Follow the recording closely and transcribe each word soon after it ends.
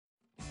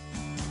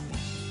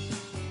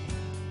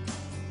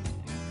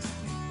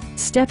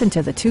Step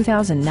into the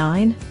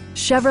 2009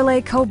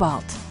 Chevrolet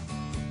Cobalt.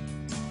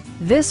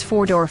 This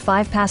four-door,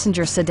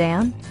 five-passenger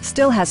sedan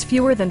still has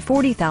fewer than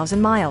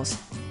 40,000 miles.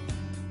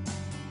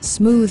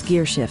 Smooth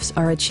gear shifts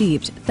are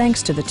achieved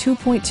thanks to the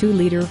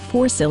 2.2-liter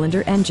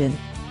four-cylinder engine,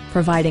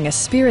 providing a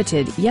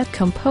spirited yet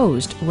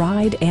composed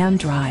ride and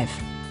drive.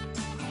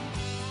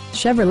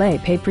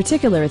 Chevrolet paid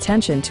particular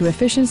attention to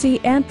efficiency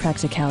and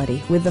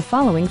practicality with the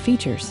following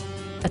features: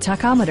 a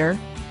tachometer,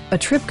 a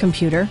trip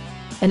computer,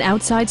 an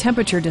outside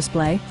temperature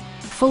display,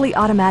 fully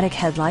automatic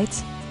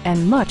headlights,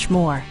 and much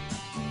more.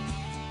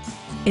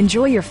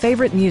 Enjoy your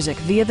favorite music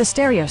via the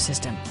stereo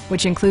system,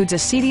 which includes a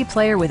CD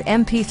player with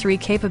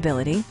MP3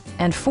 capability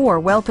and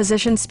 4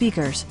 well-positioned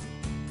speakers.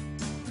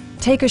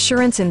 Take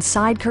assurance in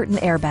side curtain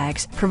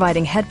airbags,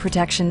 providing head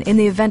protection in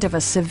the event of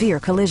a severe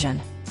collision.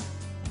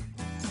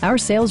 Our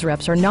sales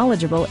reps are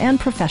knowledgeable and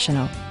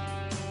professional.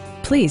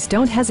 Please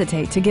don't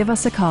hesitate to give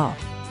us a call.